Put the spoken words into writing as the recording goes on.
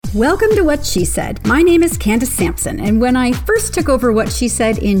Welcome to What She Said. My name is Candace Sampson, and when I first took over What She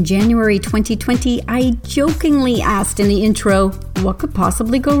Said in January 2020, I jokingly asked in the intro, what could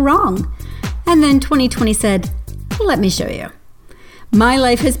possibly go wrong? And then 2020 said, let me show you. My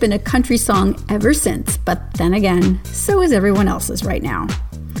life has been a country song ever since, but then again, so is everyone else's right now.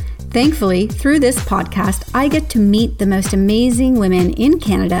 Thankfully, through this podcast, I get to meet the most amazing women in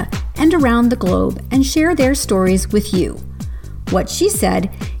Canada and around the globe and share their stories with you. What She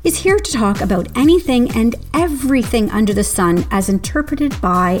Said is here to talk about anything and everything under the sun as interpreted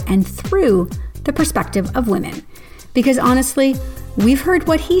by and through the perspective of women. Because honestly, we've heard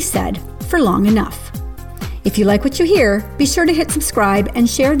what he said for long enough. If you like what you hear, be sure to hit subscribe and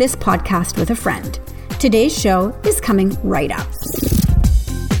share this podcast with a friend. Today's show is coming right up.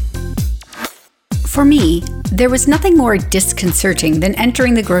 For me, there was nothing more disconcerting than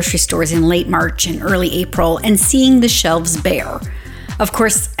entering the grocery stores in late March and early April and seeing the shelves bare. Of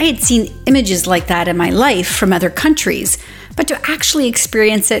course, I had seen images like that in my life from other countries, but to actually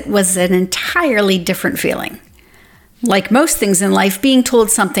experience it was an entirely different feeling. Like most things in life, being told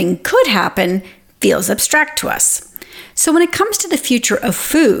something could happen feels abstract to us. So when it comes to the future of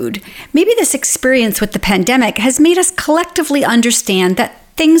food, maybe this experience with the pandemic has made us collectively understand that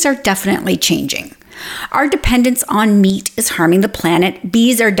things are definitely changing. Our dependence on meat is harming the planet,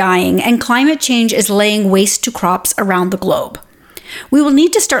 bees are dying, and climate change is laying waste to crops around the globe. We will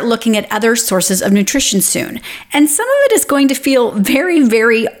need to start looking at other sources of nutrition soon, and some of it is going to feel very,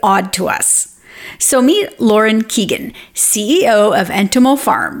 very odd to us. So meet Lauren Keegan, CEO of Entomo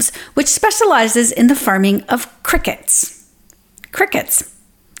Farms, which specializes in the farming of crickets. Crickets.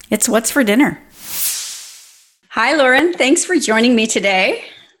 It's what's for dinner. Hi, Lauren. Thanks for joining me today.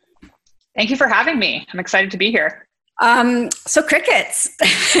 Thank you for having me. I'm excited to be here. So crickets,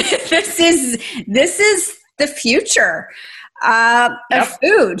 this is the future of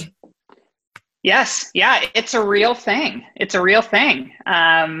food. Yes. Yeah. It's a real thing.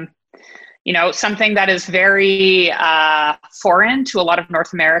 Something that is very foreign to a lot of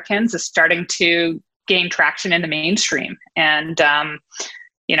North Americans is starting to gain traction in the mainstream. And,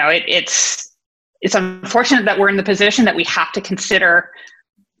 it's unfortunate that we're in the position that we have to consider,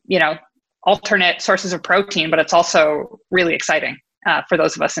 alternate sources of protein, but it's also really exciting for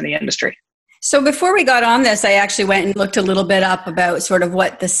those of us in the industry. So before we got on this, I actually went and looked a little bit up about sort of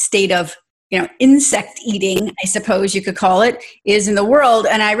what the state of, insect eating, I suppose you could call it, is in the world.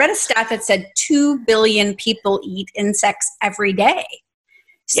 And I read a stat that said 2 billion people eat insects every day.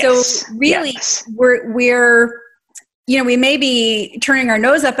 So really, we're we may be turning our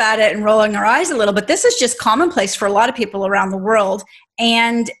nose up at it and rolling our eyes a little, but this is just commonplace for a lot of people around the world.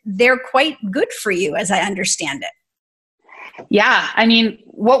 And they're quite good for you, as I understand it. Yeah. I mean,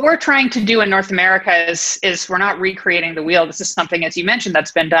 what we're trying to do in North America is we're not recreating the wheel. This is something, as you mentioned,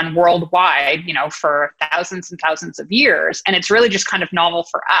 that's been done worldwide, for thousands and thousands of years. And it's really just kind of novel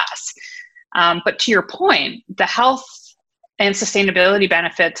for us. But to your point, the health and sustainability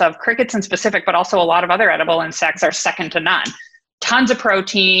benefits of crickets in specific, but also a lot of other edible insects are second to none. Tons of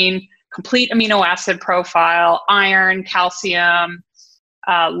protein, complete amino acid profile, iron, calcium,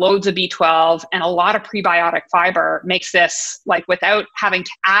 loads of B12, and a lot of prebiotic fiber makes this, like, without having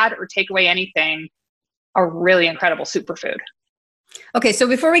to add or take away anything, a really incredible superfood. Okay, so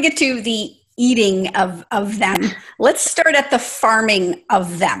before we get to the eating of them, let's start at the farming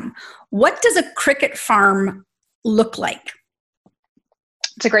of them. What does a cricket farm look like?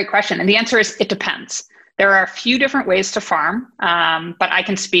 It's a great question. And the answer is it depends. There are a few different ways to farm, but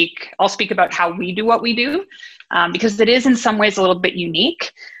I'll speak about how we do what we do, because it is in some ways a little bit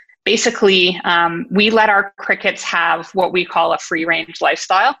unique. Basically, we let our crickets have what we call a free range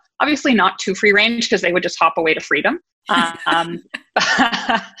lifestyle. Obviously not too free range because they would just hop away to freedom. But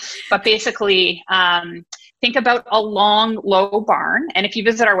basically, think about a long, low barn. And if you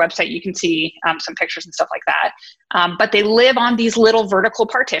visit our website, you can see some pictures and stuff like that. But they live on these little vertical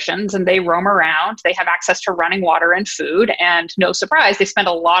partitions and they roam around. They have access to running water and food. And no surprise, they spend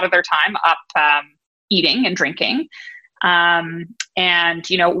a lot of their time up eating and drinking. One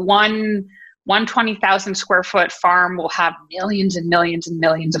 20,000 square foot farm will have millions and millions and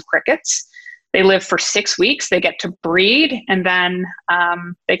millions of crickets. They live for 6 weeks. They get to breed and then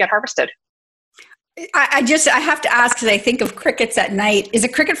they get harvested. I have to ask, because I think of crickets at night. Is a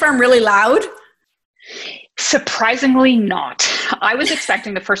cricket farm really loud? Surprisingly not. I was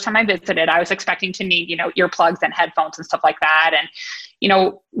expecting, the first time I visited, I was expecting to need, earplugs and headphones and stuff like that. And,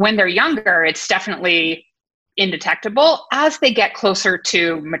 when they're younger, it's definitely indetectable. As they get closer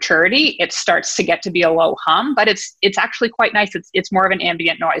to maturity, it starts to get to be a low hum, but it's actually quite nice. It's more of an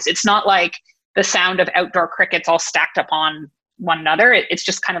ambient noise. It's not like the sound of outdoor crickets all stacked up on one another. It's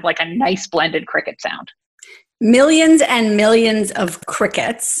just kind of like a nice blended cricket sound. Millions and millions of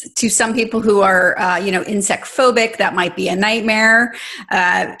crickets. To some people who are, insect phobic, that might be a nightmare.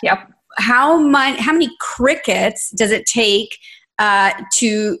 Yep. How many crickets does it take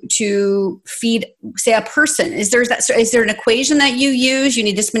to feed, say, a person? Is there an equation that you use? You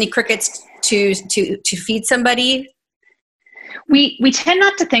need this many crickets to feed somebody? We tend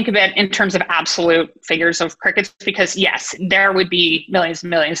not to think of it in terms of absolute figures of crickets because, yes, there would be millions and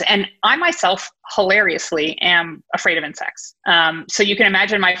millions. And I myself, hilariously, am afraid of insects. So you can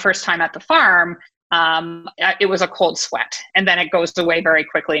imagine my first time at the farm, it was a cold sweat. And then it goes away very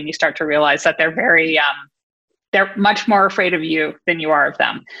quickly and you start to realize that they're much more afraid of you than you are of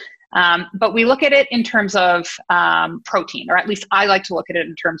them. But we look at it in terms of protein, or at least I like to look at it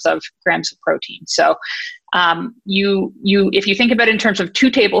in terms of grams of protein. So if you think about it in terms of 2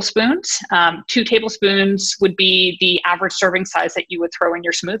 tablespoons, 2 tablespoons would be the average serving size that you would throw in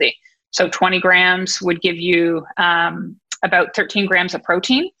your smoothie. So 20 grams would give you about 13 grams of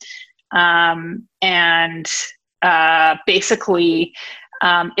protein. Basically,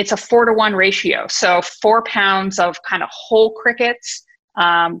 it's a 4-to-1 ratio. So 4 pounds of kind of whole crickets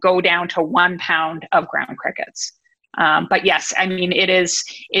go down to 1 pound of ground crickets. But yes, I mean,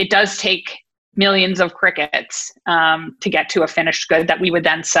 it does take millions of crickets to get to a finished good that we would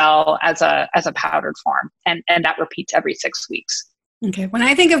then sell as a powdered form. And that repeats every 6 weeks. Okay. When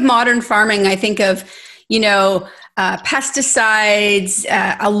I think of modern farming, I think of, pesticides,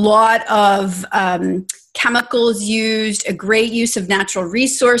 a lot of chemicals used, a great use of natural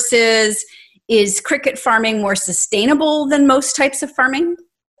resources. Is cricket farming more sustainable than most types of farming?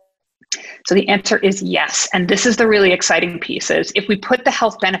 So the answer is yes. And this is the really exciting piece is if we put the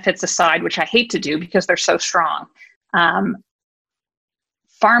health benefits aside, which I hate to do because they're so strong,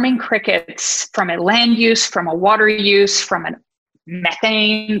 farming crickets from a land use, from a water use, from a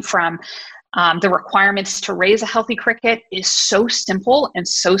methane, from the requirements to raise a healthy cricket is so simple and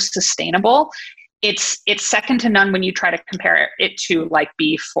so sustainable. It's second to none when you try to compare it to like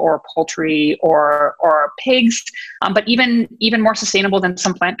beef or poultry or pigs, but even more sustainable than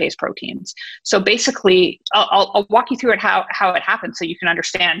some plant-based proteins. So basically, I'll walk you through it how it happens so you can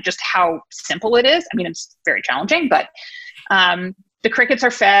understand just how simple it is. I mean, it's very challenging, but the crickets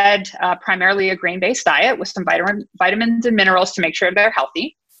are fed primarily a grain-based diet with some vitamins and minerals to make sure they're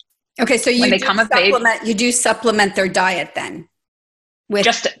healthy. Okay, so you do supplement their diet then? With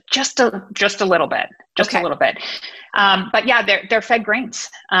just a little bit, a little bit. But yeah, they're fed grains,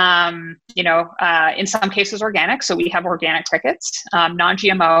 in some cases organic. So we have organic crickets,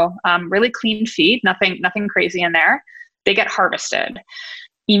 non-GMO, really clean feed, nothing crazy in there. They get harvested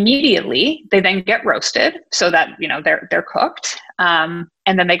immediately. They then get roasted so that, they're cooked. And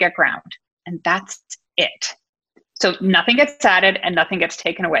then they get ground, and that's it. So nothing gets added and nothing gets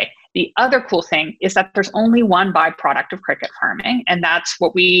taken away. The other cool thing is that there's only one byproduct of cricket farming, and that's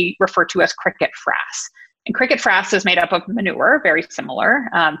what we refer to as cricket frass. And cricket frass is made up of manure, very similar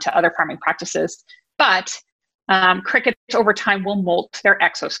to other farming practices, but crickets over time will molt their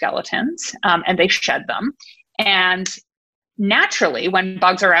exoskeletons and they shed them. And naturally, when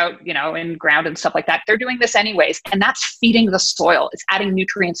bugs are out, in ground and stuff like that, they're doing this anyways. And that's feeding the soil. It's adding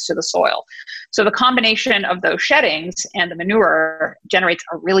nutrients to the soil. So the combination of those sheddings and the manure generates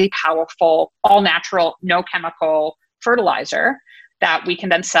a really powerful, all natural, no chemical fertilizer that we can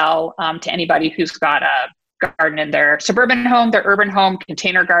then sell to anybody who's got a garden in their suburban home, their urban home,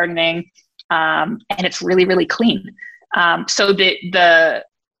 container gardening. And it's really, really clean. So the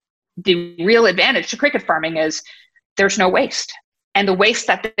real advantage to cricket farming is there's no waste. And the waste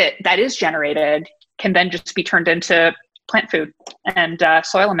that is generated can then just be turned into plant food and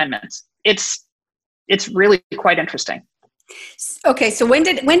soil amendments. It's really quite interesting. Okay, so when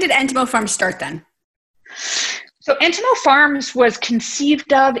did Entimo Farms start then? So Entimo Farms was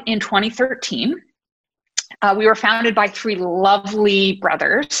conceived of in 2013. We were founded by 3 lovely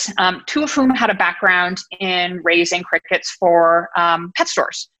brothers, 2 of whom had a background in raising crickets for pet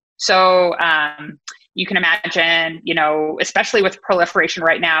stores. So you can imagine, especially with proliferation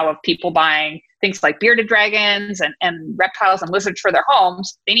right now of people buying things like bearded dragons and reptiles and lizards for their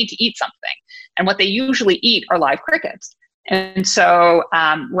homes, they need to eat something. And what they usually eat are live crickets. And so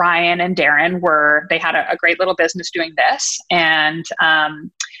Ryan and Darren they had a great little business doing this. And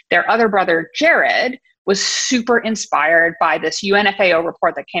their other brother, Jared, was super inspired by this UNFAO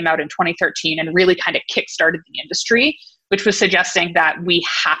report that came out in 2013 and really kind of kickstarted the industry, which was suggesting that we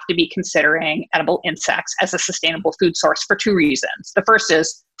have to be considering edible insects as a sustainable food source for 2 reasons. The first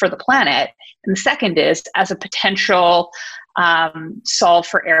is for the planet, and the second is as a potential solve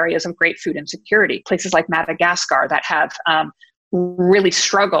for areas of great food insecurity, places like Madagascar that have really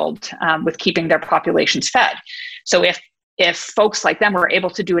struggled with keeping their populations fed. So if folks like them were able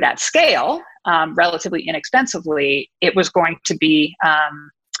to do it at scale, relatively inexpensively, it was going to be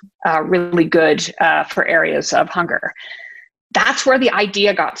really good for areas of hunger. That's where the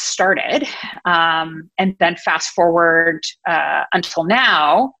idea got started. And then fast forward until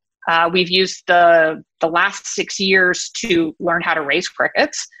now, we've used the last 6 years to learn how to raise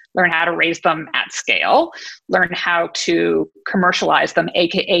crickets, learn how to raise them at scale, learn how to commercialize them,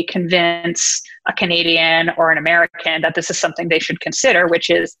 aka convince a Canadian or an American that this is something they should consider, which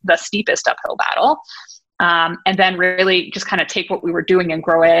is the steepest uphill battle. And then really just kind of take what we were doing and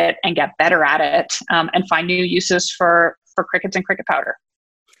grow it and get better at it, and find new uses for crickets and cricket powder.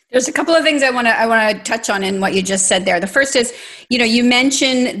 There's a couple of things I want to touch on in what you just said there. The first is, you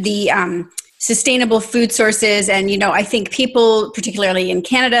mentioned the sustainable food sources. And, I think people, particularly in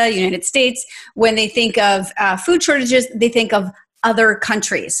Canada, United States, when they think of food shortages, they think of other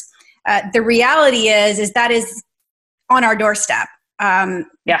countries. The reality is that is on our doorstep. Do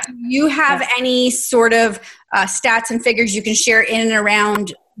you have any sort of stats and figures you can share in and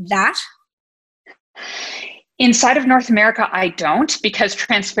around that? Inside of North America, I don't, because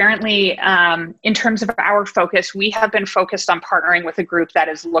transparently, in terms of our focus, we have been focused on partnering with a group that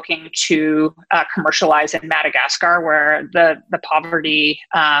is looking to commercialize in Madagascar, where the poverty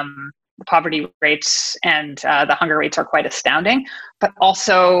rates and the hunger rates are quite astounding, but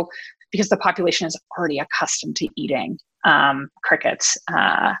also because the population is already accustomed to eating crickets.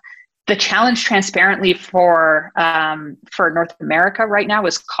 The challenge, transparently, for North America right now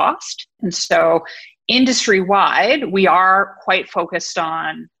is cost, and so industry-wide, we are quite focused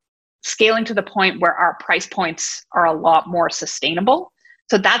on scaling to the point where our price points are a lot more sustainable.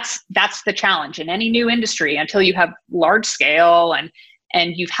 So that's the challenge in any new industry. Until you have large scale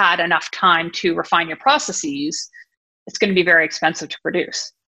and you've had enough time to refine your processes, it's going to be very expensive to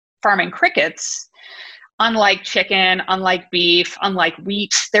produce. Farming crickets, unlike chicken, unlike beef, unlike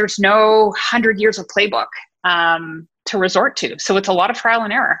wheat, there's no 100 years of playbook to resort to. So it's a lot of trial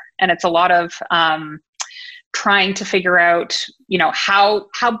and error, and it's a lot of trying to figure out, how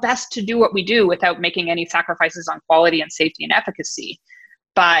best to do what we do without making any sacrifices on quality and safety and efficacy.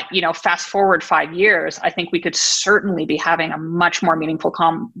 But, fast forward 5 years, I think we could certainly be having a much more meaningful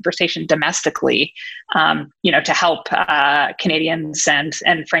conversation domestically, to help Canadians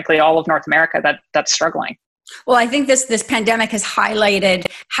and frankly, all of North America that's struggling. Well, I think this pandemic has highlighted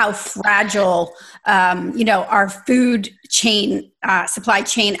how fragile, our food chain, supply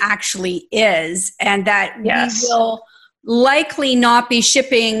chain actually is, and that we will likely not be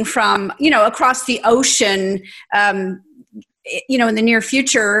shipping from, across the ocean, in the near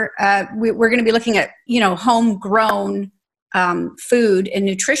future. We're going to be looking at, homegrown food and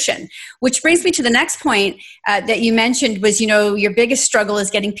nutrition, which brings me to the next point that you mentioned was, your biggest struggle is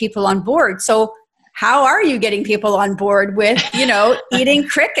getting people on board. So how are you getting people on board with, eating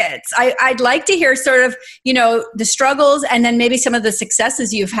crickets? I'd like to hear sort of, the struggles and then maybe some of the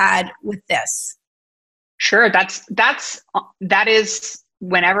successes you've had with this. Sure. That is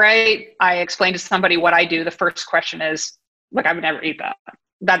whenever I explain to somebody what I do, the first question is, look, I would never eat that.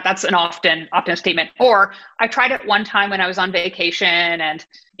 That's an often statement. Or I tried it one time when I was on vacation and,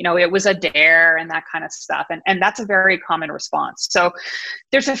 it was a dare and that kind of stuff. And that's a very common response. So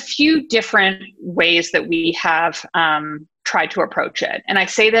there's a few different ways that we have tried to approach it. And I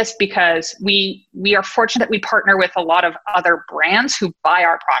say this because we are fortunate that we partner with a lot of other brands who buy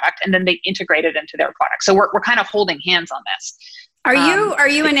our product and then they integrate it into their product. So we're kind of holding hands on this. Are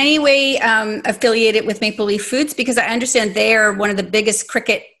you in any way affiliated with Maple Leaf Foods? Because I understand they are one of the biggest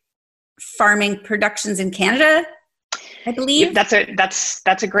cricket farming productions in Canada, I believe. That's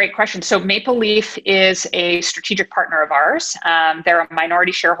a great question. So Maple Leaf is a strategic partner of ours. They're a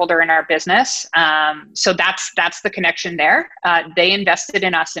minority shareholder in our business. So that's the connection there. They invested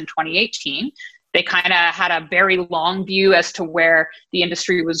in us in 2018. They kind of had a very long view as to where the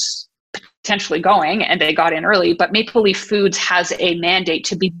industry was potentially going, and they got in early. But Maple Leaf Foods has a mandate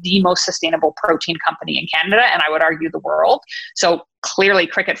to be the most sustainable protein company in Canada, and I would argue the world. So clearly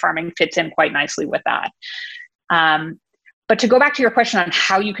cricket farming fits in quite nicely with that. But to go back to your question on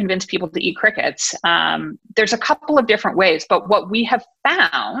how you convince people to eat crickets, there's a couple of different ways. But what we have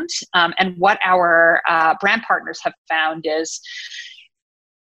found, and what our brand partners have found, is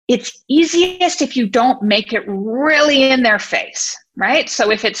it's easiest if you don't make it really in their face, right? So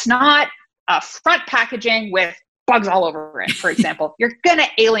if it's not a front packaging with bugs all over it, for example, you're going to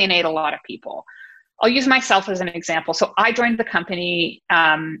alienate a lot of people. I'll use myself as an example. So I joined the company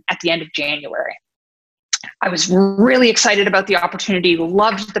at the end of January. I was really excited about the opportunity,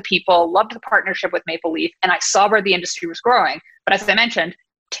 loved the people, loved the partnership with Maple Leaf, and I saw where the industry was growing, but But as I mentioned,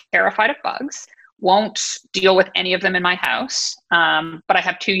 terrified of bugs, won't deal with any of them in my house. But I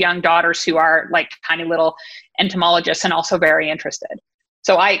have 2 young daughters who are like tiny little entomologists and also very interested.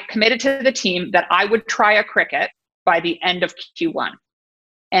 So I committed to the team that I would try a cricket by the end of Q1.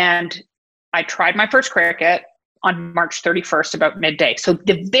 And I tried my first cricket on March 31st, about midday. So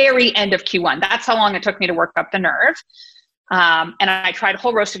the very end of Q1, that's how long it took me to work up the nerve. And I tried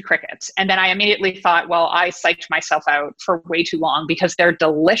whole roasted crickets. And then I immediately thought, well, I psyched myself out for way too long because they're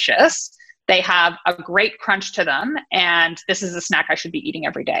delicious. They have a great crunch to them. And this is a snack I should be eating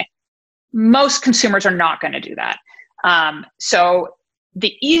every day. Most consumers are not going to do that. So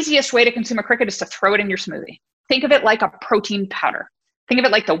the easiest way to consume a cricket is to throw it in your smoothie. Think of it like a protein powder. Think of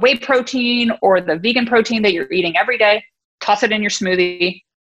it like the whey protein or the vegan protein that you're eating every day. Toss it in your smoothie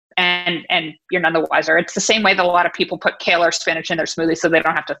and you're none the wiser. It's the same way that a lot of people put kale or spinach in their smoothie so they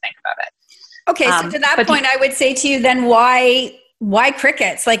don't have to think about it. Okay, so to that point, I would say to you then, why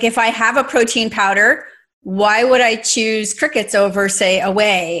crickets? Like if I have a protein powder, why would I choose crickets over, say, a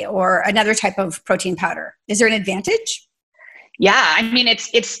whey or another type of protein powder? Is there an advantage? Yeah, I mean,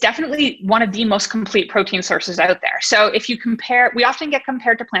 it's definitely one of the most complete protein sources out there. So if you compare, we often get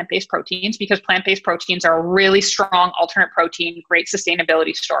compared to plant-based proteins because plant-based proteins are a really strong alternate protein, great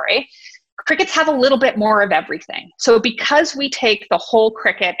sustainability story. Crickets have a little bit more of everything. So because we take the whole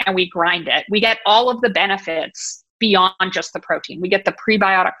cricket and we grind it, we get all of the benefits beyond just the protein. We get the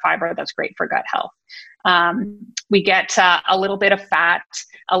prebiotic fiber that's great for gut health. We get a little bit of fat,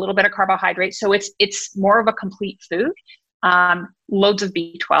 a little bit of carbohydrate. So it's more of a complete food. Loads of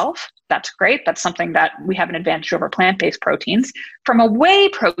B12. That's great. That's something that we have an advantage over plant-based proteins. From a whey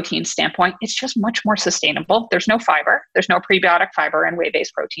protein standpoint, it's just much more sustainable. There's no fiber. There's no prebiotic fiber in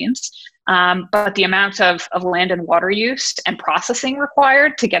whey-based proteins. But the amount of land and water use and processing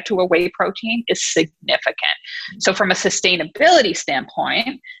required to get to a whey protein is significant. So from a sustainability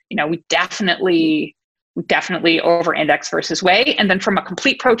standpoint, we definitely over-index versus whey. And then from a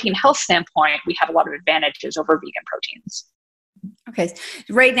complete protein health standpoint, we have a lot of advantages over vegan proteins. Okay.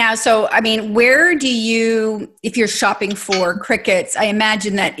 Right now, so, I mean, where do you, if you're shopping for crickets, I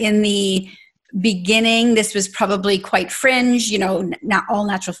imagine that in the beginning, this was probably quite fringe, not all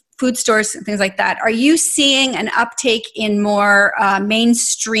natural food stores and things like that. Are you seeing an uptake in more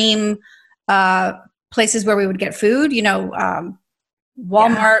mainstream places where we would get food, Walmart,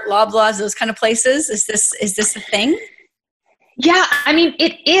 Loblaws, those kind of places? Is this a thing? Yeah, I mean,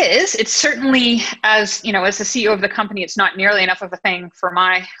 it is. It's certainly, as the CEO of the company, it's not nearly enough of a thing for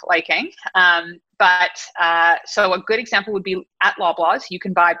my liking. So a good example would be at Loblaws. You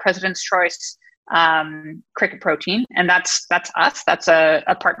can buy President's Choice cricket protein, and that's us. That's a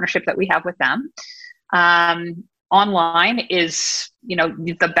partnership that we have with them. Online is,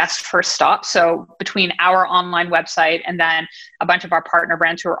 the best first stop. So between our online website and then a bunch of our partner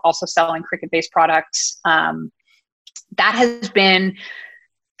brands who are also selling cricket-based products, that has been,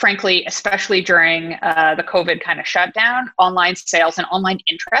 frankly, especially during the COVID kind of shutdown, online sales and online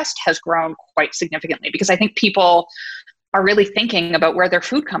interest has grown quite significantly because I think people are really thinking about where their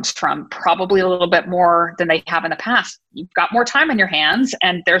food comes from, probably a little bit more than they have in the past. You've got more time on your hands,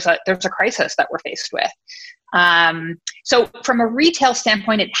 and there's a crisis that we're faced with. So from a retail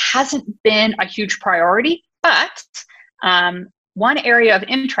standpoint, it hasn't been a huge priority, but one area of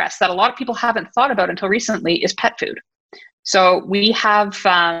interest that a lot of people haven't thought about until recently is pet food. So we have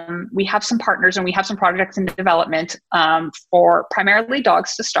some partners and we have some projects in development for primarily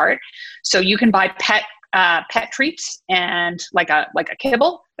dogs to start. So you can buy pet treats and like a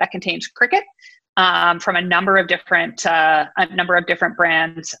kibble that contains cricket from a number of different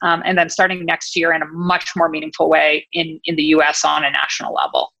brands, and then starting next year in a much more meaningful way in the U.S. on a national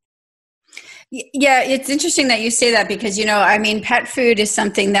level. Yeah, it's interesting that you say that because pet food is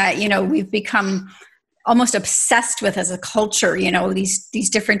something that we've become almost obsessed with as a culture, these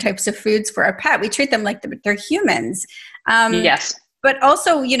different types of foods for our pet. We treat them like they're humans. Yes. But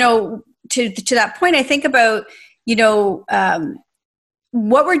also, to that point, I think about,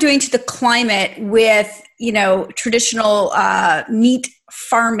 what we're doing to the climate with, traditional meat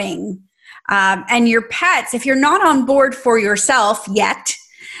farming and your pets. If you're not on board for yourself yet,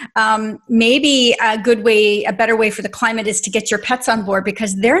 maybe a better way for the climate is to get your pets on board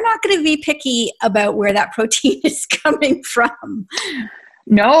because they're not going to be picky about where that protein is coming from.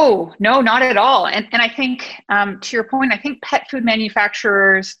 No, not at all. And I think, to your point, I think pet food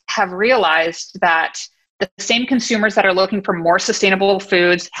manufacturers have realized that the same consumers that are looking for more sustainable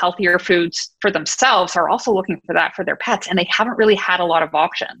foods, healthier foods for themselves are also looking for that for their pets. And they haven't really had a lot of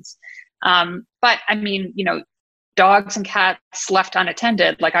options. But I mean, dogs and cats left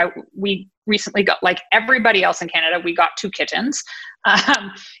unattended. We recently got, like everybody else in Canada, we got 2 kittens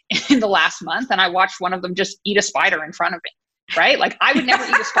um, in the last month, and I watched one of them just eat a spider in front of me. Right? Like I would never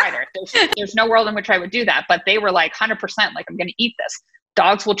eat a spider. There's no world in which I would do that. But they were like 100% like, I'm going to eat this.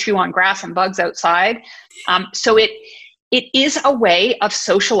 Dogs will chew on grass and bugs outside. So it is a way of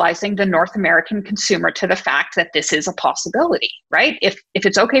socializing the North American consumer to the fact that this is a possibility, right? If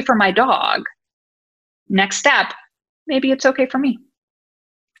it's okay for my dog, next step, maybe it's okay for me.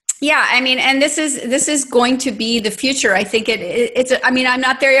 Yeah, I mean, and this is going to be the future. I think it's. I mean, I'm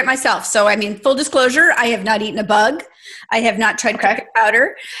not there yet myself. So, I mean, full disclosure, I have not eaten a bug. I have not tried cooking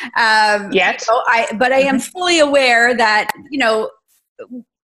powder yet. But I am fully aware that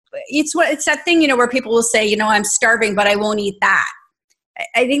it's that thing where people will say, I'm starving, but I won't eat that.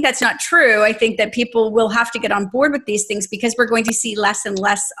 I think that's not true. I think that people will have to get on board with these things because we're going to see less and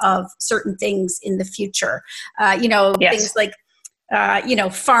less of certain things in the future. Things like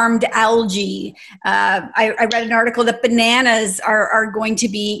farmed algae. I read an article that bananas are going to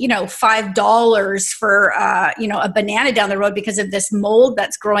be, $5 for, a banana down the road because of this mold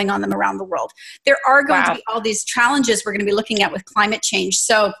that's growing on them around the world. There are going to be all these challenges we're going to be looking at with climate change.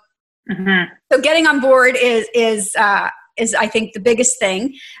 So, so getting on board is I think the biggest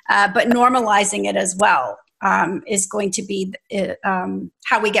thing, but normalizing it as well. Is going to be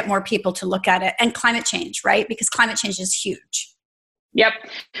how we get more people to look at it, and climate change, right? Because climate change is huge. Yep.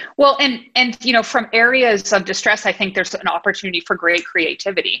 Well, and from areas of distress, I think there's an opportunity for great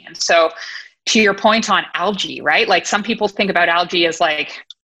creativity. And so to your point on algae, right? Like some people think about algae as like,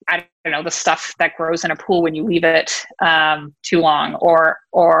 I don't know, the stuff that grows in a pool when you leave it too long, or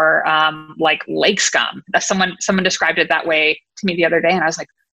like lake scum. Someone described it that way to me the other day. And I was like,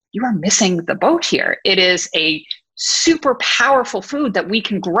 you are missing the boat here. It is a super powerful food that we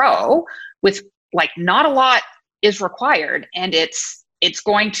can grow with like not a lot is required. And it's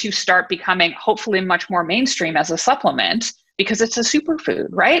going to start becoming hopefully much more mainstream as a supplement because it's a superfood,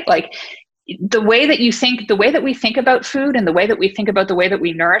 right? Like the way that we think about food and the way that we think about the way that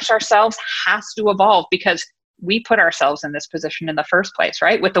we nourish ourselves has to evolve because we put ourselves in this position in the first place,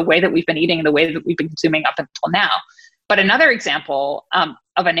 right? With the way that we've been eating and the way that we've been consuming up until now. But another example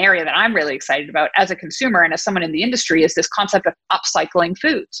of an area that I'm really excited about as a consumer and as someone in the industry is this concept of upcycling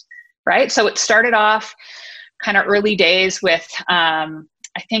foods, right? So it started off kind of early days with, I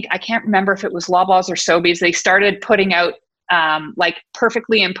can't remember if it was Loblaws or Sobeys. They started putting out like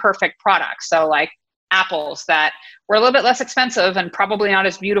perfectly imperfect products. So like apples that were a little bit less expensive and probably not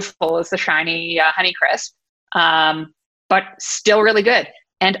as beautiful as the shiny Honeycrisp, but still really good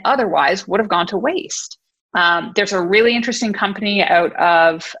and otherwise would have gone to waste. There's a really interesting company out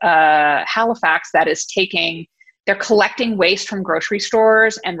of Halifax that is they're collecting waste from grocery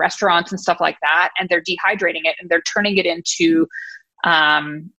stores and restaurants and stuff like that, and they're dehydrating it and they're turning it into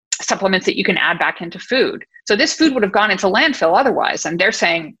supplements that you can add back into food. So this food would have gone into landfill otherwise, and they're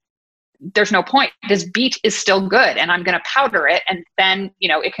saying there's no point. This beet is still good, and I'm going to powder it, and then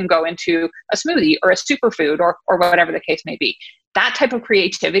it can go into a smoothie or a superfood or whatever the case may be. That type of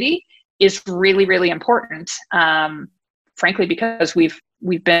creativity is really, really important, frankly, because we've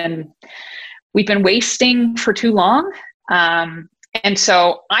been wasting for too long. And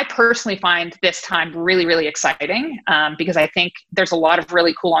so I personally find this time really, really exciting because I think there's a lot of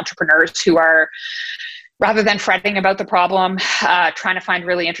really cool entrepreneurs who are, rather than fretting about the problem, trying to find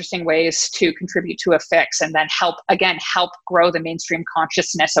really interesting ways to contribute to a fix and then help grow the mainstream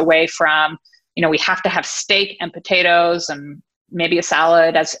consciousness away from, we have to have steak and potatoes and maybe a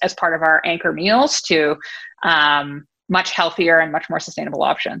salad as part of our anchor meals to much healthier and much more sustainable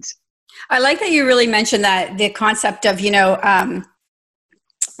options. I like that you really mentioned that the concept of,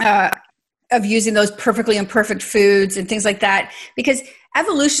 of using those perfectly imperfect foods and things like that, because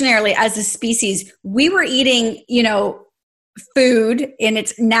evolutionarily as a species, we were eating, food in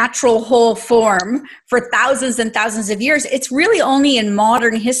its natural whole form for thousands and thousands of years. It's really only in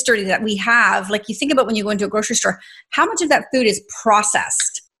modern history that we have, like you think about when you go into a grocery store, how much of that food is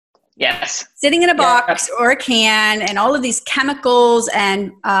processed? Yes. Sitting in a box or a can, and all of these chemicals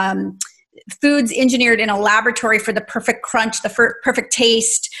and foods engineered in a laboratory for the perfect crunch, the perfect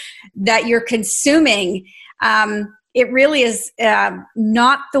taste that you're consuming. It really is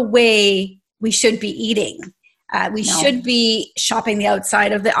not the way we should be eating. We should be shopping the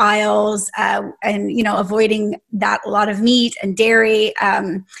outside of the aisles and, avoiding that a lot of meat and dairy.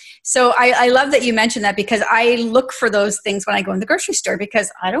 So I love that you mentioned that because I look for those things when I go in the grocery store because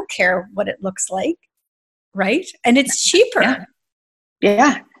I don't care what it looks like, right? And it's cheaper.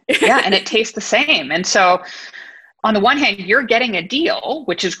 Yeah. And it tastes the same. And so on the one hand, you're getting a deal,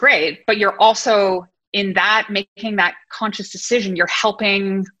 which is great, but you're also in that, making that conscious decision, you're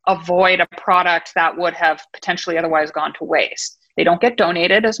helping avoid a product that would have potentially otherwise gone to waste. They don't get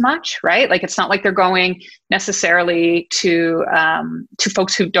donated as much, right? Like, it's not like they're going necessarily to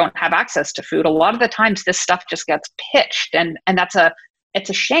folks who don't have access to food. A lot of the times this stuff just gets pitched, and it's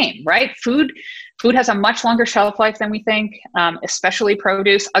a shame, right? Food has a much longer shelf life than we think, especially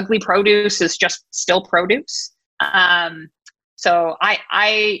produce. Ugly produce is just still produce. So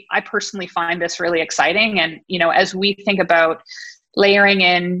I personally find this really exciting. And, as we think about layering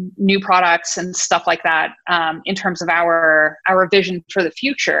in new products and stuff like that, in terms of our vision for the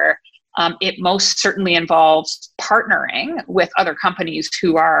future, it most certainly involves partnering with other companies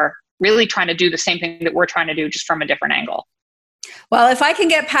who are really trying to do the same thing that we're trying to do, just from a different angle. Well, if I can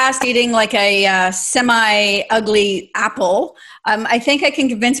get past eating like a semi-ugly apple, I think I can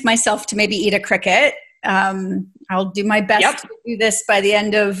convince myself to maybe eat a cricket. I'll do my best to do this by the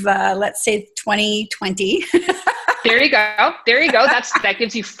end of, let's say, 2020. There you go. That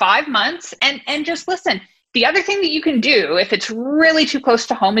gives you 5 months. And just listen, the other thing that you can do, if it's really too close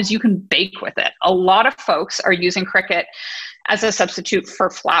to home, is you can bake with it. A lot of folks are using cricket as a substitute for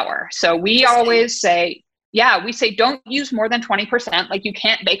flour. So we always say, don't use more than 20%. Like, you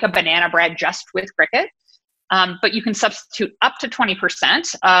can't bake a banana bread just with cricket. But you can substitute up to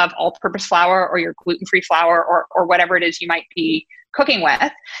 20% of all-purpose flour, or your gluten-free flour, or whatever it is you might be cooking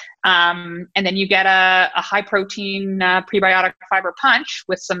with. And then you get a high-protein prebiotic fiber punch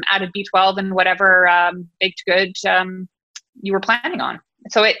with some added B12 and whatever baked good you were planning on.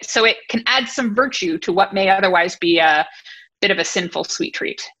 So it can add some virtue to what may otherwise be a bit of a sinful sweet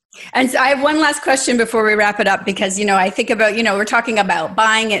treat. And so I have one last question before we wrap it up, because, I think about, we're talking about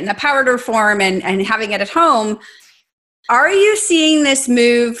buying it in a powder form and having it at home. Are you seeing this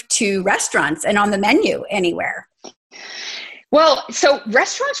move to restaurants and on the menu anywhere? Well, so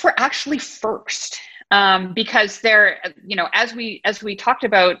restaurants were actually first, because they're, as we talked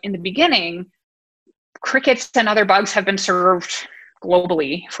about in the beginning, crickets and other bugs have been served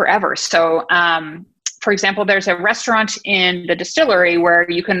globally forever. So, for example, there's a restaurant in the distillery where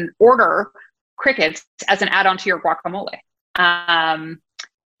you can order crickets as an add-on to your guacamole.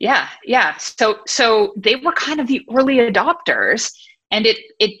 So they were kind of the early adopters, and it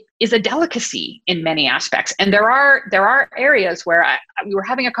is a delicacy in many aspects. And there are areas where we were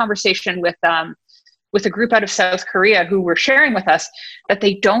having a conversation with a group out of South Korea who were sharing with us that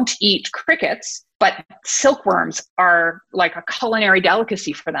they don't eat crickets, but silkworms are like a culinary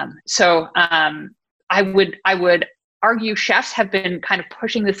delicacy for them. So, I would argue chefs have been kind of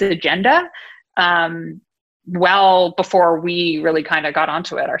pushing this agenda well before we really kind of got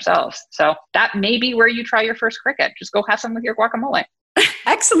onto it ourselves. So that may be where you try your first cricket. Just go have some with your guacamole.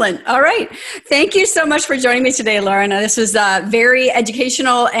 Excellent. All right. Thank you so much for joining me today, Lauren. This was very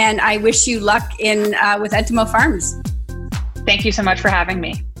educational, and I wish you luck with Entimo Farms. Thank you so much for having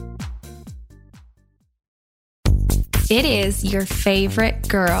me. It is your favorite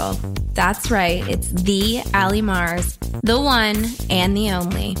girl. That's right. It's the Ali Mars, the one and the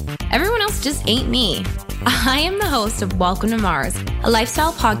only. Everyone else just ain't me. I am the host of Welcome to Mars, a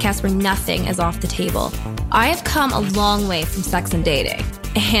lifestyle podcast where nothing is off the table. I have come a long way from sex and dating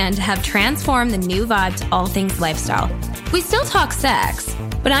and have transformed the new vibe to all things lifestyle. We still talk sex,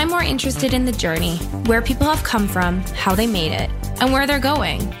 but I'm more interested in the journey, where people have come from, how they made it, and where they're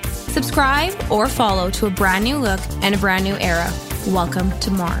going. Subscribe or follow to a brand new look and a brand new era. Welcome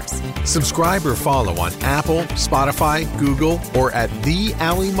to Mars. Subscribe or follow on Apple, Spotify, Google, or at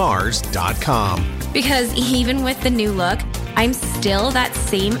thealimars.com. Because even with the new look, I'm still that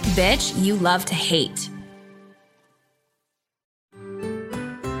same bitch you love to hate.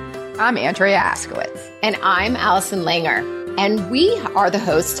 I'm Andrea Askowitz. And I'm Allison Langer. And we are the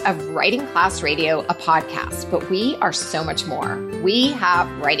hosts of Writing Class Radio, a podcast, but we are so much more. We have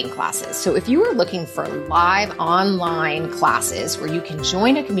writing classes. So if you are looking for live online classes where you can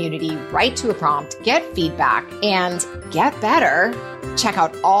join a community, write to a prompt, get feedback, and get better, check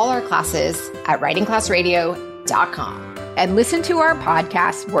out all our classes at writingclassradio.com. And listen to our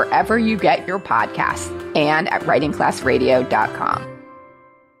podcast wherever you get your podcasts and at writingclassradio.com.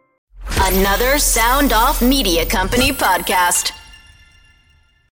 Another Sound Off Media Company podcast.